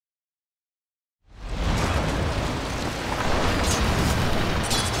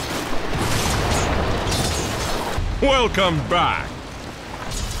Welcome back.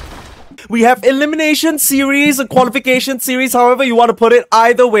 We have Elimination Series, a Qualification Series, however you want to put it.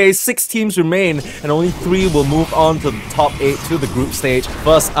 Either way, 6 teams remain, and only 3 will move on to the top 8 to the group stage.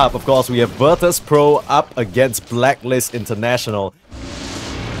 First up, of course, we have VIRTUS Pro up against Blacklist International.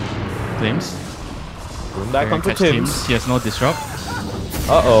 Flames. Going back onto Tims. He has no disrupt.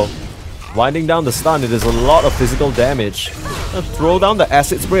 Uh-oh. Winding down the stun, it is a lot of physical damage. Throw down the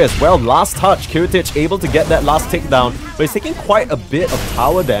acid spray as well. Last touch, Kiritich able to get that last takedown, but he's taking quite a bit of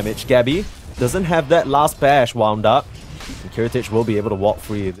tower damage. Gabby doesn't have that last bash wound up. And Kiritich will be able to walk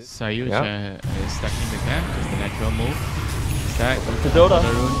free. Sayuj is stacking the camp, just the natural move. Stack to DOTA.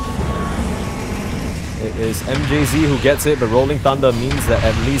 It is MJZ who gets it, but Rolling Thunder means that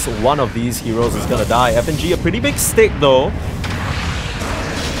at least one of these heroes is gonna die. FNG, a pretty big stick though.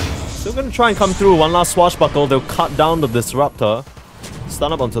 Still gonna try and come through. One last swashbuckle. They'll cut down the disruptor.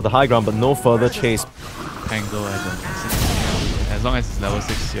 Stun up onto the high ground, but no further chase. Pango as long as it's level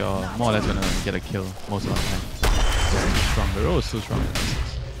 6, you're more or less gonna get a kill most of the time. Strong. The roll is too strong.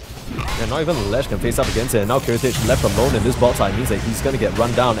 Yeah, not even the ledge can face up against it. And now Kiritich left alone in this bot side means that he's gonna get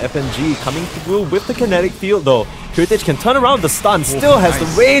run down. FNG coming through with the kinetic field though. Kiritich can turn around the stun. Still has the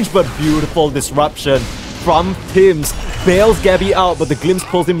range, but beautiful disruption from Tims. Bails Gabby out, but the glimpse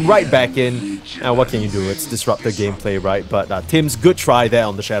pulls him right back in. And what can you do? It's disruptor gameplay, right? But Tims, good try there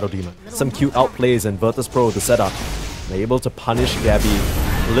on the Shadow Demon. Some cute outplays and Virtus Pro, the setup. They're able to punish Gabby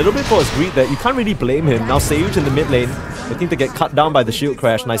a little bit for his greed there. You can't really blame him. Now Sayuj in the mid lane, looking to get cut down by the shield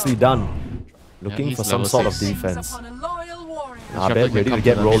crash. Nicely done. Looking for some sort of defense. Abed ready to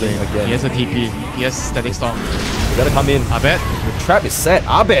get rolling again. He has a TP. He has Static Storm. You gotta come in. Abed. The trap is set.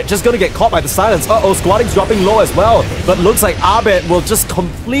 Abed just gonna get caught by the silence. Uh-oh, Squatting's dropping low as well. But looks like Abed will just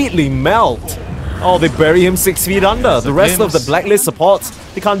completely melt. Oh, they bury him 6 feet under. The rest of the Blacklist supports,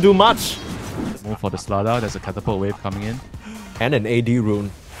 they can't do much. Move for the Slaughter. There's a catapult wave coming in. And an AD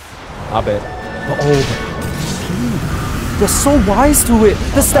rune. Abed. Oh, they're so wise to it.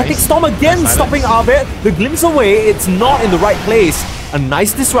 The Static Storm again stopping Abed. The glimpse away, it's not in the right place. A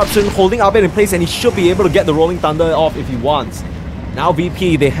nice disruption holding Abed in place, and he should be able to get the Rolling Thunder off if he wants. Now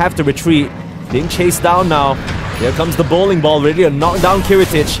VP, they have to retreat. Being chased down now. Here comes the bowling ball, ready to knock down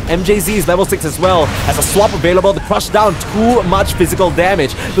Kiritich. MJZ is level 6 as well. Has a swap available to crush down too much physical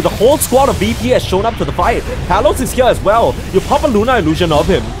damage. But the whole squad of VP has shown up to the fight. Palos is here as well. You pop a Luna illusion of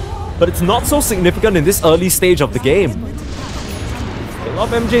him. But it's not so significant in this early stage of the game. Kill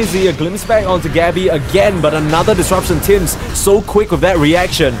off MJZ, a glimpse back onto Gabby again, but another disruption. Tims so quick with that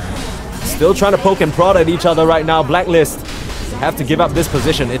reaction. Still trying to poke and prod at each other right now. Blacklist have to give up this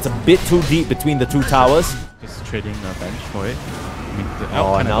position. It's a bit too deep between the 2 towers. Just trading the bench for it. I mean,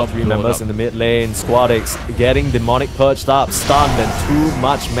 and now 3 members in the mid lane. Squadix getting Demonic perched up, stunned, and too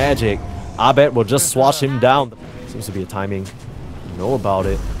much magic. Abed will just swash him down. Seems to be a timing. Know about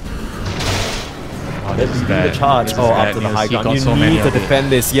it. Let's do the charge. Oh, up to the high ground. You need to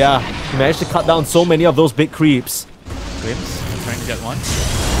defend this. Yeah, he managed to cut down so many of those big creeps. Glimpse, trying to get one.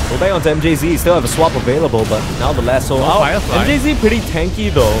 Go back onto MJZ. Still have a swap available, but now the lasso out. MJZ pretty tanky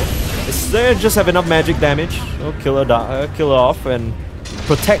though. Is there just have enough magic damage? Oh, kill her off and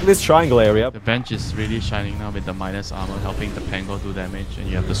protect this triangle area. The bench is really shining now with the minus armor, helping the Pango do damage, and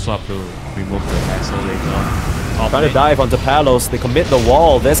you have to swap to remove the lasso later on. Trying to dive onto Palos, they commit the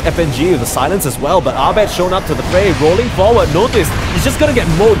wall. There's FNG with the silence as well, but Abed shown up to the fray, rolling forward. Notice, he's just gonna get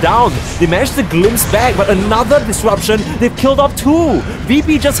mowed down. They managed to glimpse back, but another disruption. They've killed off 2.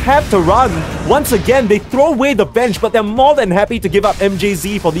 VP just have to run. Once again, they throw away the bench, but they're more than happy to give up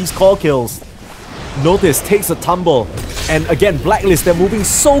MJZ for these call kills. Notice, takes a tumble. And again, Blacklist, they're moving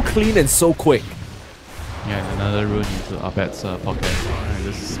so clean and so quick. Yeah, and another rune into Abed's pocket. And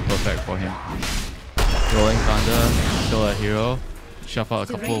this is perfect for him. Rolling Thunder, kill a hero, shuffle out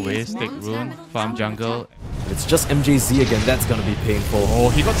a couple of ways, take rune, farm jungle. It's just MJZ again, that's gonna be painful. Oh,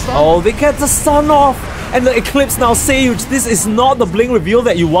 he got stunned. Oh, they get the stun off! And the Eclipse now, Sayuj. This is not the blink reveal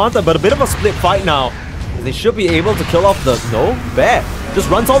that you wanted, but a bit of a split fight now. They should be able to kill off the... No? Bad. Just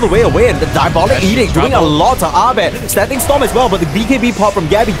runs all the way away, and the Diabolic Edict doing a lot to Abed. Static Storm as well, but the BKB pop from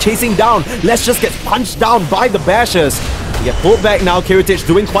Gabby chasing down. Let's just get punched down by the bashers. You get pulled back now. Kiritich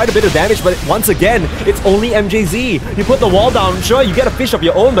doing quite a bit of damage, but once again, it's only MJZ. You put the wall down, sure, you get a fish of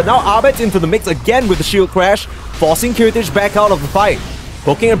your own, but now Abed's into the mix again with the shield crash, forcing Kiritich back out of the fight.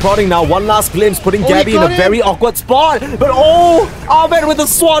 Poking and prodding now, one last glimpse, putting Gabby in a very awkward spot. But oh, Abed with the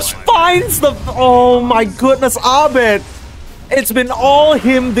swatch finds the... Oh my goodness, Abed. It's been all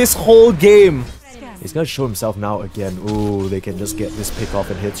him this whole game. He's gonna show himself now again. Ooh, they can just get this pick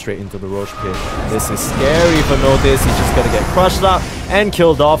off and hit straight into the Roche pit. This is scary for Notice. He's just gonna get crushed up and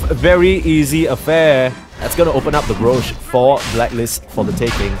killed off. A very easy affair. That's going to open up the Roche for Blacklist for the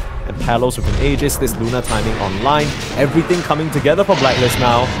taking. And Palos with an Aegis, this Luna timing online. Everything coming together for Blacklist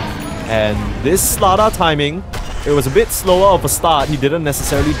now. And this Slardar timing, it was a bit slower of a start. He didn't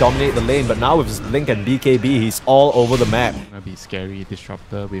necessarily dominate the lane, but now with his Blink and BKB, he's all over the map. Gonna be scary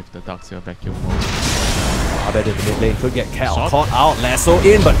Disruptor with the Darkseer vacuum mode. Abed in the mid lane could get caught out, lasso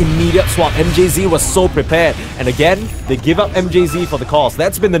in, but immediate swap. MJZ was so prepared. And again, they give up MJZ for the cause.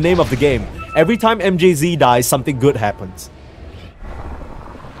 That's been the name of the game. Every time MJZ dies, something good happens.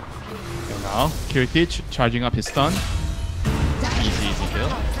 And now, Kiritich charging up his stun. Easy kill.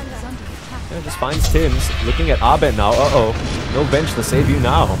 Yeah, just finds Tims. Looking at Abed now. Uh-oh. No bench to save you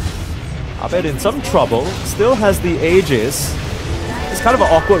now. Abed in some trouble. Still has the Aegis. It's kind of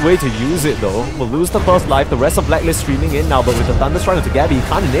an awkward way to use it though. We'll lose the first life. The rest of Blacklist streaming in now, but with the Thunderstrike into Gabby, he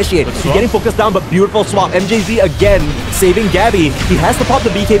can't initiate. He's getting focused down, but beautiful swap. MJZ again saving Gabby. He has to pop the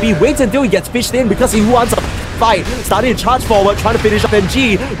BKB. Waits until he gets fished in because he wants a fight. Starting to charge forward, trying to finish up.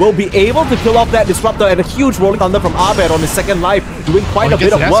 NG will be able to kill off that Disruptor, and a huge Rolling Thunder from Abed on his second life, doing quite a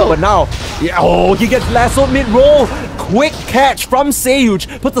bit of work. But now, he gets lassoed mid-roll. Quick catch from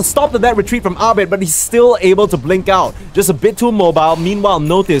Seyuj. Puts a stop to that retreat from Abed, but he's still able to blink out. Just a bit too mobile. Meanwhile,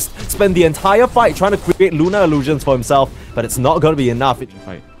 Noticed spent the entire fight trying to create Luna illusions for himself, but it's not going to be enough.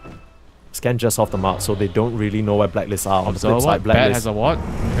 Scan just off the mark, so they don't really know where Blacklist are. On the flip side, Blacklist has a ward.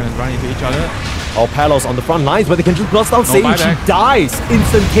 They're gonna run into each other. Oh, Palos on the front lines, but they can just burst down Sage. He dies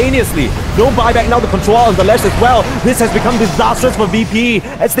instantaneously. No buyback now. The control on the ledge as well. This has become disastrous for VP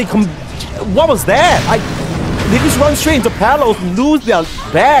as they come. What was that? They just run straight into Palos, lose their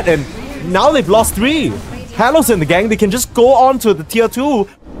bat, and now they've lost 3. Palos and the gang, they can just go on to the tier 2.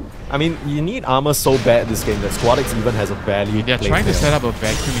 I mean, you need armor so bad this game that Squadix even has a value. They're trying to set up a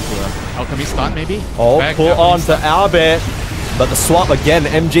vacuum into an Alchemy stun, maybe? Oh, pull on to Albert. But the swap again,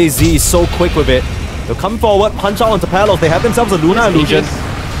 MJZ is so quick with it. They'll come forward, punch out onto Palos. They have themselves a Luna illusion.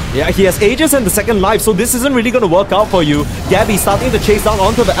 Yeah, he has Aegis and the second life, so this isn't really going to work out for you. Gabby starting to chase down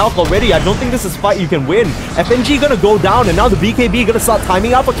onto the Alch already. I don't think this is a fight you can win. FNG going to go down, and now the BKB going to start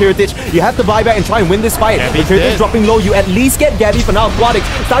timing out for Kiritich. You have to buy back and try and win this fight. With Kiritich dropping low, you at least get Gabby for now. Aquatics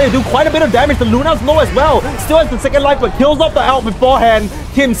starting to do quite a bit of damage. The Luna's low as well. Still has the second life, but kills off the Alch beforehand.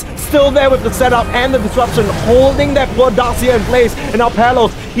 Kim's still there with the setup and the disruption, holding that poor Darkseer in place. And now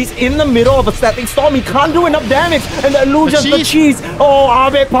Palos, he's in the middle of a static storm. He can't do enough damage. And the illusion, the cheese. Oh,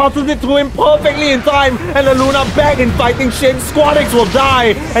 Abe passes it to him perfectly in time. And the Luna back in fighting shape. Squadix will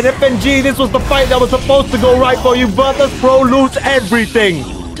die. And FNG, this was the fight that was supposed to go right for you. VIRTUS Pro lose everything.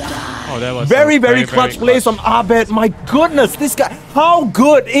 Oh, that was very clutch plays from Abed. My goodness, this guy, how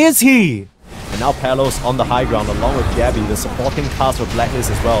good is he? And now Palos on the high ground along with Gabby, the supporting cast for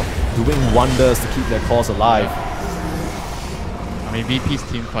Blacklist as well, doing wonders to keep their cause alive. I mean, VP's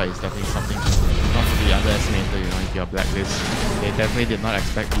team fight is definitely something not to be underestimated, you know, if you're Blacklist. They definitely did not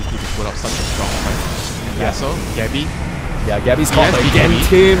expect VP to put up such a strong fight. And yeah, so, Gabby. Yeah, Gabby's caught again.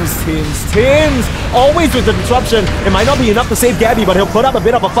 Tims! Always with the disruption. It might not be enough to save Gabby, but he'll put up a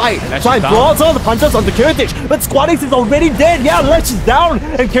bit of a fight. Try and blow out some of the punches onto Kiritich. But Squadix is already dead. Yeah, Ledge is down.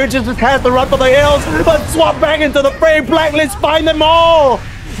 And Kiritich just has to run for the hills. But swap back into the frame. Blacklist find them all.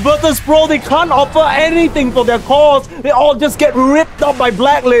 VIRTUS Pro, they can't offer anything for their cause. They all just get ripped up by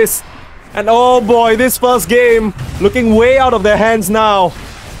Blacklist. And oh boy, this first game looking way out of their hands now.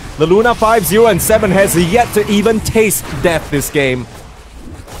 The Luna 5, 0, and 7 has yet to even taste death this game.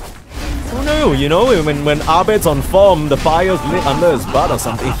 Who knew, you know, when Abed's on form, the fire's lit under his butt or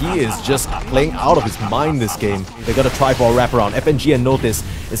something. He is just playing out of his mind this game. They're gonna try for a wraparound. FNG and Notice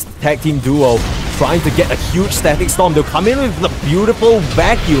is the tag team duo trying to get a huge static storm. They'll come in with the beautiful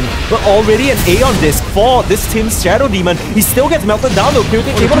vacuum, but already an Aeon disc for this Tim's Shadow Demon. He still gets melted down though.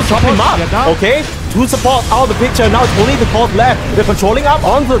 Kiritich able to chop him up. Okay, 2 supports out of the picture. Now it's only the cause left. They're controlling up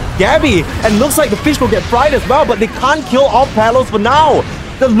onto Gabby, and looks like the fish will get fried as well, but they can't kill off Palos for now.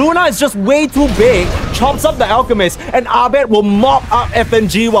 The Luna is just way too big, chops up the Alchemist, and Abed will mop up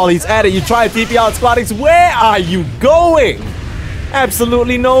FNG while he's at it. You try to TP out Squadix. Where are you going?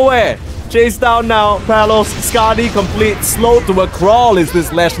 Absolutely nowhere. Chase down now, Palos, Skadi complete, slow to a crawl is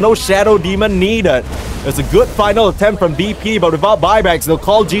this Lash, no Shadow Demon needed. It's a good final attempt from VP, but without buybacks, they'll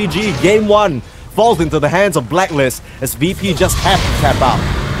call GG. Game 1 falls into the hands of Blacklist as VP just have to tap out.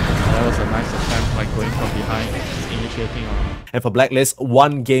 That was a nice attempt, like going from behind, initiating on. And for Blacklist,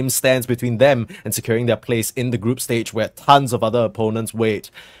 1 game stands between them and securing their place in the group stage where tons of other opponents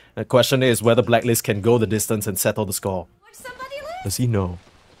wait. The question is whether Blacklist can go the distance and settle the score. Does he know?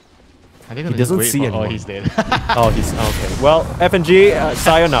 I think he doesn't see anyone. Oh, he's dead. Oh, he's okay. Well, FNG,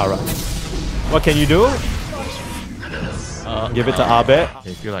 sayonara. What can you do? Give it to Abed.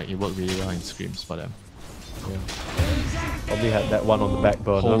 They feel like it worked really well in scrims for them. Yeah. Probably had that one on the back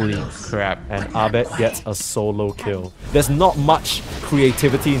burner. Holy crap. And Abed gets a solo kill. There's not much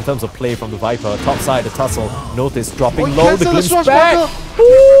creativity in terms of play from the Viper. Top side, the tussle. Notice dropping low, the glimpse back.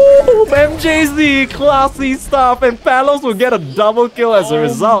 Ooh, MJZ, classy stuff. And Palos will get a double kill as a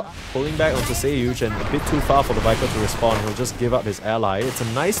result. Pulling back onto Seyuch and a bit too far for the Viper to respond. He'll just give up his ally. It's a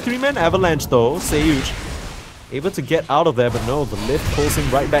nice 3-man avalanche though. Seyuch able to get out of there, but no, the lift pulls him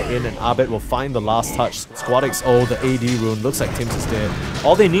right back in and Abed will find the last touch. Squadix, oh, the AD rune. Looks like Tims is dead.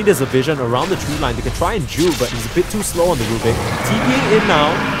 All they need is a vision around the tree line. They can try and juke, but he's a bit too slow on the Rubik. TPing in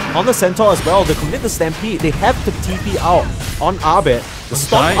now on the Centaur as well. They commit the Stampede. They have to TP out on Abed. The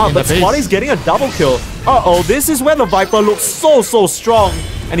stomp up, but Squadix getting a double kill. Uh-oh, this is where the Viper looks so strong.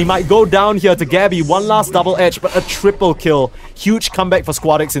 And he might go down here to Gabby. One last double edge, but a triple kill. Huge comeback for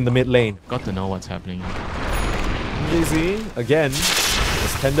Squadix in the mid lane. Got to know what's happening. MJZ, again,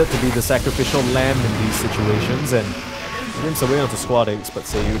 has tended to be the sacrificial lamb in these situations and limps away onto Squadix, but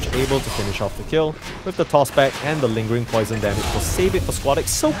Seyuch able to finish off the kill with the tossback and the lingering poison damage will save it for Squadix.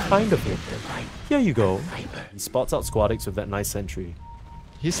 So kind of him. Here you go. He spots out Squadix with that nice sentry.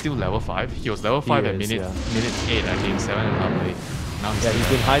 He's still level 5. He was level 5 at minute 8, I think, 7.5 late. Now he's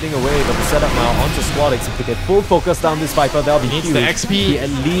been hiding away, but the setup now onto Squadix. If they get full focus down this Viper, that'll be huge. The XP. He at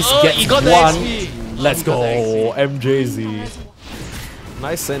least gets one. Let's go, MJZ.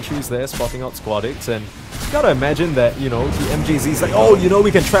 Nice sentries there, spotting out Squadix, and you gotta imagine that, you know, the MJZ's like, oh, you know, we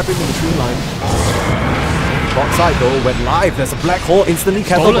can trap him in the tree line. Bot side though, went live, there's a black hole, instantly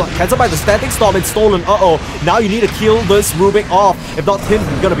cancelled by the static storm, it's stolen. Uh-oh, now you need to kill this Rubik off. If not, Tim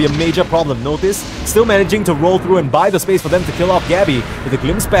is gonna be a major problem. Notice, still managing to roll through and buy the space for them to kill off Gabby. With a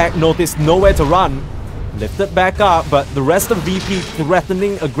glimpse back, Notice nowhere to run. Lifted back up, but the rest of VP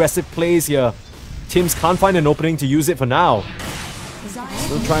threatening aggressive plays here. Tims can't find an opening to use it for now.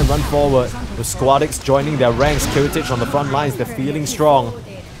 Still try and run forward. With Squadix joining their ranks, Kiritich on the front lines, they're feeling strong.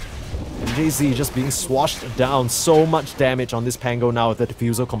 MJZ just being swashed down. So much damage on this Pango now with the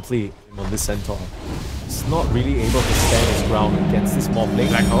diffusal complete on this Centaur. He's not really able to stand his ground against this mob lane.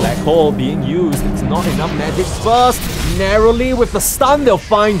 Black hole being used. It's not enough magic burst. Narrowly with the stun, they'll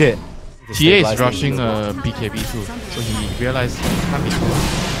find it. TA is rushing BKB too, so he realized he can't be too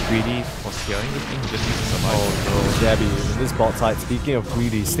greedy for scaling this thing, he just needs to survive. Oh no, Gabby, in this bot side, speaking of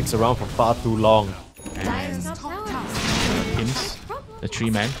greedy, sticks around for far too long. And Tims, the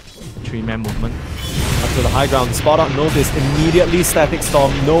 3-man movement. Up to the high ground, spot out Notice, immediately static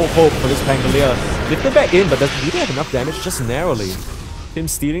storm, no hope for this Pangolier. Lifted back in, but does really have enough damage just narrowly.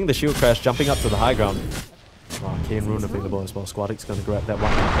 Tims stealing the shield crash, jumping up to the high ground. Arcane Rune available as well. Squadix gonna grab that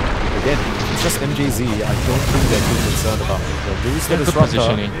one. Again, it's just MJZ. I don't think they're too concerned about it. They'll lose the disruptor.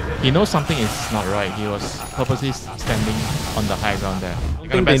 Positioning. He knows something is not right. He was purposely standing on the high ground there. I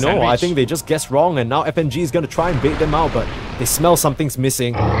think they know. Sandwich. I think they just guessed wrong, and now FNG is gonna try and bait them out, but they smell something's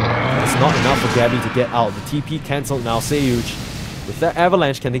missing. It's not enough for Gabby to get out. The TP cancelled now. Seyuch. With that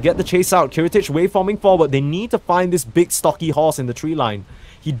avalanche, can they get the chase out? Kiritich waveforming forward. They need to find this big stocky horse in the tree line.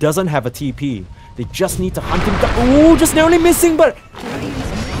 He doesn't have a TP. They just need to hunt him down. Ooh, just narrowly missing, but...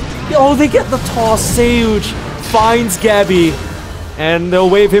 Oh, they get the toss. Seyuch finds Gabby. And they'll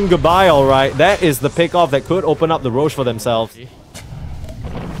wave him goodbye, alright. That is the pick-off that could open up the Roche for themselves.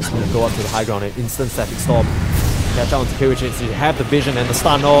 Just gonna go up to the high ground and instant static storm. Catch out onto Kiritich. They have the vision and the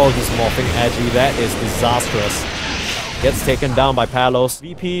stun. Oh, he's morphing Agi. That is disastrous. Gets taken down by Palos.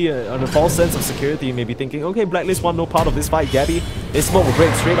 VP, on a false sense of security, may be thinking, okay, Blacklist want no part of this fight, Gabby. This smoke will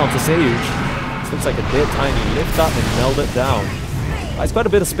break straight onto Seyuch. This looks like a dead tiny lift up and meld it down. It's quite a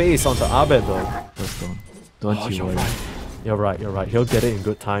bit of space onto Abed though. Just don't you worry. You're right. He'll get it in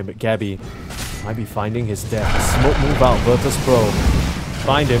good time, but Gabby might be finding his death. Smoke move out, Virtus Pro.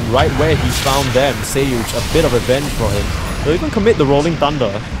 Find him right where he found them. Seyuch, a bit of revenge for him. They'll even commit the Rolling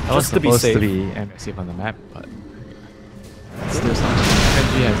Thunder, just to be safe. Supposed to be aggressive on the map, but... Still something.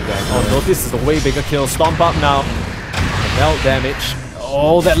 FNG has that. Oh, Notice is a way bigger kill. Stomp up now. Melt damage.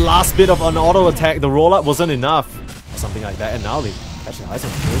 Oh, that last bit of an auto attack. The roll up wasn't enough. Something like that. And now they actually eyes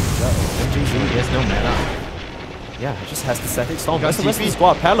on MJZ. He has no mana. Yeah, he just has the static storm. That's the rest of the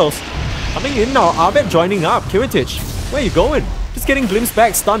squad. Palos coming in now. Abed joining up. Kiritich, where are you going? Just getting glimpsed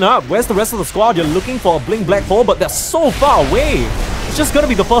back. Stun up. Where's the rest of the squad? You're looking for a blink black hole, but they're so far away. It's just gonna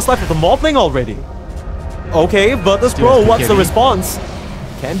be the first life of the Morphling already. Okay, Virtus Pro, what's the response?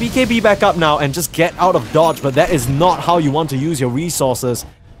 Can BKB back up now and just get out of dodge, but that is not how you want to use your resources.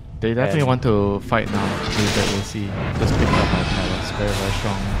 They definitely want to fight now with the AC. Just picked up by Palos, very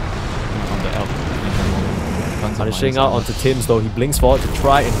strong on the elk. Punishing out onto Tims though, he blinks forward to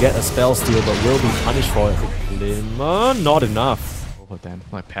try and get a spell steal, but will be punished for it. Glimmer, not enough. Over them,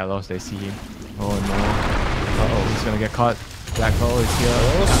 like Palos, they see him. Oh no. Uh-oh, he's gonna get caught. Black hole is here.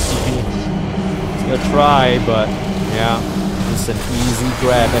 He's gonna try, but yeah, just an easy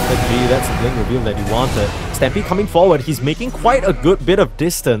grab. FNG, that's the blink reveal that he wanted. Stampede coming forward, he's making quite a good bit of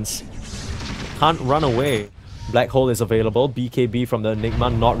distance. Can't run away. Black hole is available. BKB from the Enigma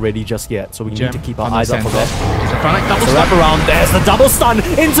not ready just yet, so we need to keep our eyes up for that. Double wrap around. There's the double stun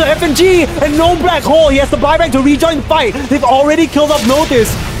into FNG, and no black hole. He has to buy back to rejoin the fight. They've already killed off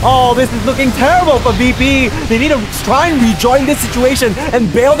Notice. Oh, this is looking terrible for VP. They need to try and rejoin this situation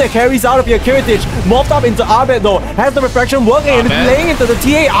and bail their carries out of here. Kiritich morphed up into Abed though. Has the refraction working and is laying into the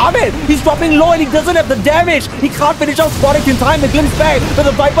TA. Abed, he's dropping low and he doesn't have the damage. He can't finish off Spotting in time. The glimpse back, but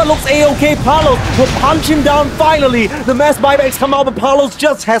the Viper looks A-OK. Palos will punch him down finally. The mass buybacks come out, but Palos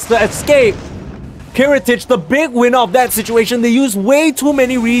just has to escape. Kiritich, the big winner of that situation. They use way too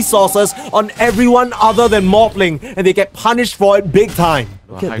many resources on everyone other than Morphling, and they get punished for it big time.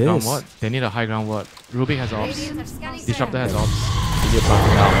 Look at high ground ward. They need a high ground ward. Rubik has ops. Disruptor has ops.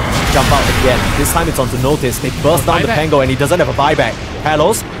 Jump out again. This time it's onto Notice. They burst down the Pango and he doesn't have a buyback.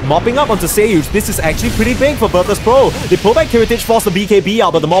 Palos mopping up onto Seyuj. This is actually pretty big for Virtus Pro. They pull back Kiritich, force the BKB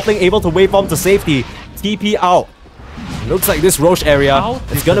out, but the Morphling able to waveform to safety. TP out. Looks like this Roche area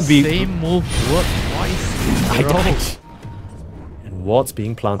is gonna be same move work twice. And ward's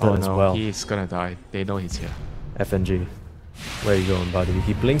being planted as well. He's gonna die. They know he's here. FNG. Where are you going, buddy?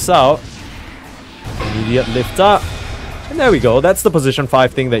 He blinks out. Immediate lift up. And there we go. That's the position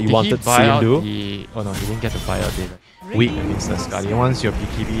 5 thing that you wanted to see him do. Oh no, he didn't get the buyout. Weak against the Skadi. Once your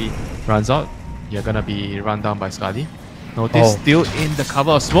BKB runs out, you're gonna be run down by Skadi. Notice still in the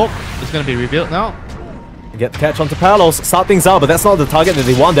cover of smoke. It's gonna be revealed now. Get the catch onto Palos, start things out, but that's not the target that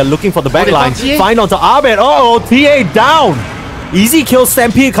they want. They're looking for the backline. Find onto Abed. Oh, TA down. Easy kill.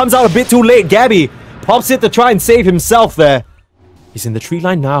 Stampede comes out a bit too late. Gabby pops it to try and save himself there. He's in the tree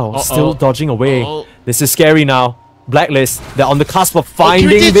line now, still dodging away. This is scary now. Blacklist, they're on the cusp of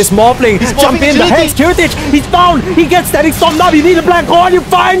finding this Morphling. Jump in, the hex, Kiritich, he's found! He gets static stormed up, you need a black hole, you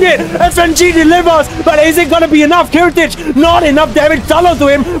find it! FNG delivers, but is it gonna be enough? Kiritich, not enough damage done onto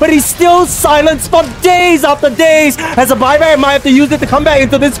him, but he's still silenced for days after days. As a buyback, might have to use it to come back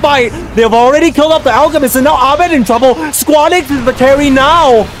into this fight. They've already killed off the Alchemist, and now Abed in trouble. Squadix is the carry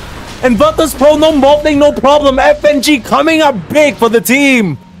now. And Virtus Pro, no Morphling, no problem. FNG coming up big for the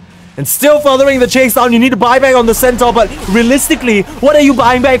team. And still furthering the chase down, you need to buy back on the centaur, but realistically, what are you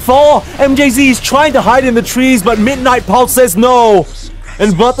buying back for? MJZ is trying to hide in the trees, but Midnight Pulse says no.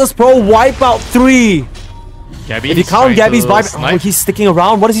 And Virtus Pro wipe out 3. If you count Gabby's buyback, he's sticking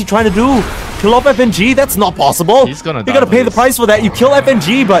around. What is he trying to do? Kill off FNG? That's not possible. He's gonna die. You gotta pay the price for that. You kill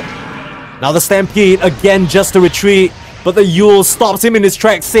FNG, but now the Stampede again just to retreat. But the Yule stops him in his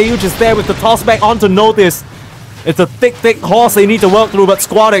tracks. Seyuj is there with the toss back onto Notice. It's a thick horse they need to work through, but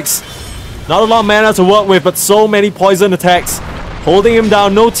Squadix, not a lot of mana to work with, but so many poison attacks. Holding him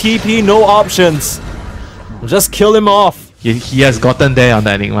down, no TP, no options. Just kill him off. He has gotten there on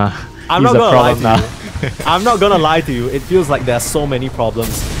the Enigma. I'm not gonna lie to you. I'm not gonna lie to you. It feels like there are so many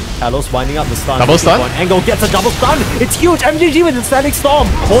problems. Palos winding up the stun. Double stun? Angle gets a double stun. It's huge. MGG with the static storm.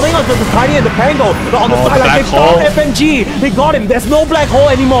 Holding on to the Tiny and the Pango. But on the sideline, they found FNG. They got him. There's no black hole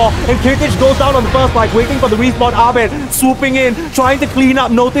anymore. And Kiritich goes down on the first strike, waiting for the respawn. Abed swooping in, trying to clean up.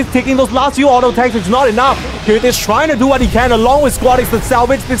 Notice taking those last few auto attacks. It's not enough. Kiritich trying to do what he can along with Squadix to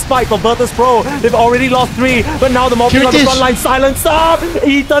salvage this fight for Virtus Pro. They've already lost 3, but now the Morphling on the front line silenced up.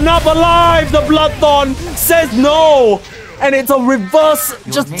 Eaten up alive. The Bloodthorn says no. And it's a reverse,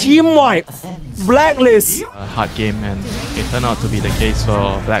 just team wipe. Blacklist. A hard game, and it turned out to be the case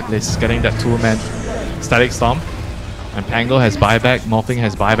for Blacklist, getting that 2-man static storm. And Pango has buyback, Morphling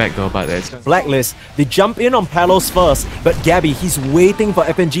has buyback though, but it's... Blacklist, they jump in on Palos first, but Gabby, he's waiting for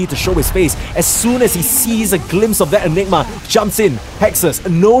FNG to show his face. As soon as he sees a glimpse of that Enigma, jumps in, hexes,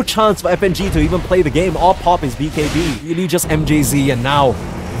 no chance for FNG to even play the game or pop his BKB. Really just MJZ, and now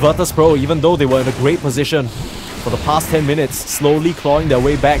Virtus Pro, even though they were in a great position for the past 10 minutes, slowly clawing their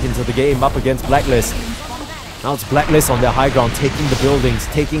way back into the game up against Blacklist. Now it's Blacklist on their high ground, taking the buildings,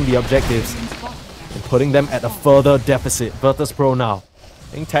 taking the objectives, and putting them at a further deficit. Virtus Pro now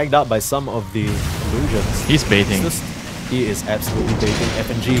being tagged out by some of the illusions. He's baiting. He is absolutely baiting.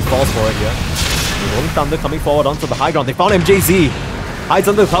 FNG falls for it here. The Rolling Thunder coming forward onto the high ground. They found MJZ. Hides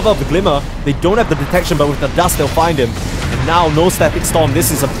under the cover of the Glimmer. They don't have the detection, but with the dust they'll find him. And now no static storm.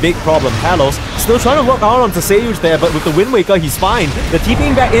 This is a big problem. Palos still trying to work out onto Seyuj there, but with the Wind Waker he's fine. They're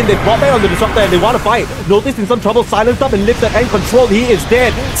TPing back in. They brought back on the Disruptor and they want to fight. Notice in some trouble, silenced up and lifted and controlled. He is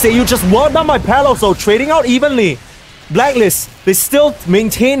dead. Seyuj just worked down by Palos, so trading out evenly. Blacklist, they still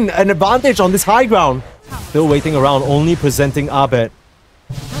maintain an advantage on this high ground. Still waiting around, only presenting Abed.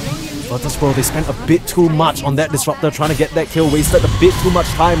 VIRTUS Pro, they spent a bit too much on that Disruptor trying to get that kill, wasted a bit too much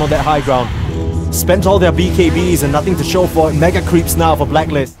time on that high ground. Spent all their BKBs and nothing to show for it. Mega creeps now for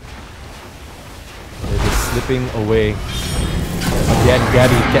Blacklist. They're just slipping away. Again,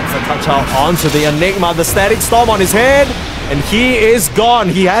 Gabby gets a touch out onto the Enigma. The Static Storm on his head, and he is gone.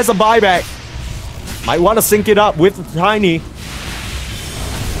 He has a buyback. Might want to sync it up with the Tiny.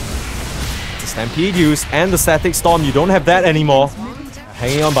 The Stampede use and the Static Storm. You don't have that anymore.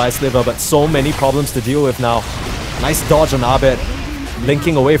 Hanging on by a sliver, but so many problems to deal with now. Nice dodge on Abed.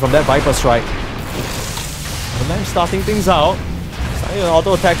 Linking away from that Viper Strike. And then starting things out. Starting an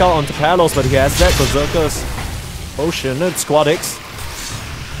auto attack out onto Palos, but he has that Berserker's Potion and Squadix.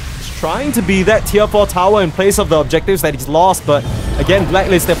 He's trying to be that tier 4 tower in place of the objectives that he's lost, but again,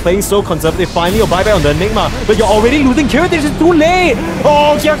 Blacklist, they're playing so conservative. Finally, a buyback on the Enigma, but you're already losing Curitage. It's too late.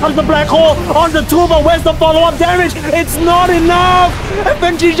 Oh, here comes the Black Hole on the 2, but where's the follow-up damage? It's not enough.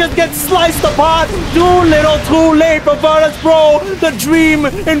 FNG just gets sliced apart. Too little, too late for VIRTUS Pro. The dream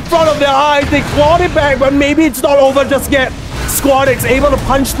in front of their eyes. They clawed it back, but maybe it's not over just yet. Squadix able to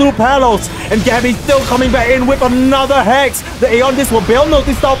punch through Palos, and Gabby still coming back in with another Hex. The Aeon Disc will bail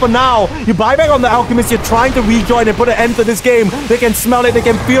notice out for now. You buy back on the Alchemist, you're trying to rejoin and put an end to this game. They can smell it, they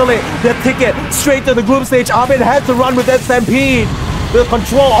can feel it. Their ticket straight to the group stage. Abed has to run with that Stampede. The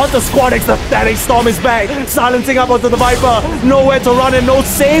control onto Squadix, the Static Storm is back. Silencing up onto the Viper. Nowhere to run and no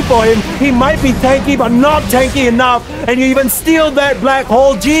save for him. He might be tanky, but not tanky enough. And you even steal that Black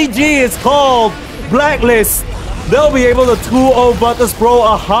Hole. GG is called. Blacklist, they'll be able to 2-0 VIRTUS Pro,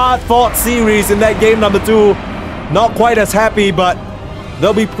 a hard-fought series in that game number 2. Not quite as happy, but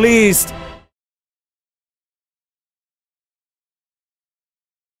they'll be pleased.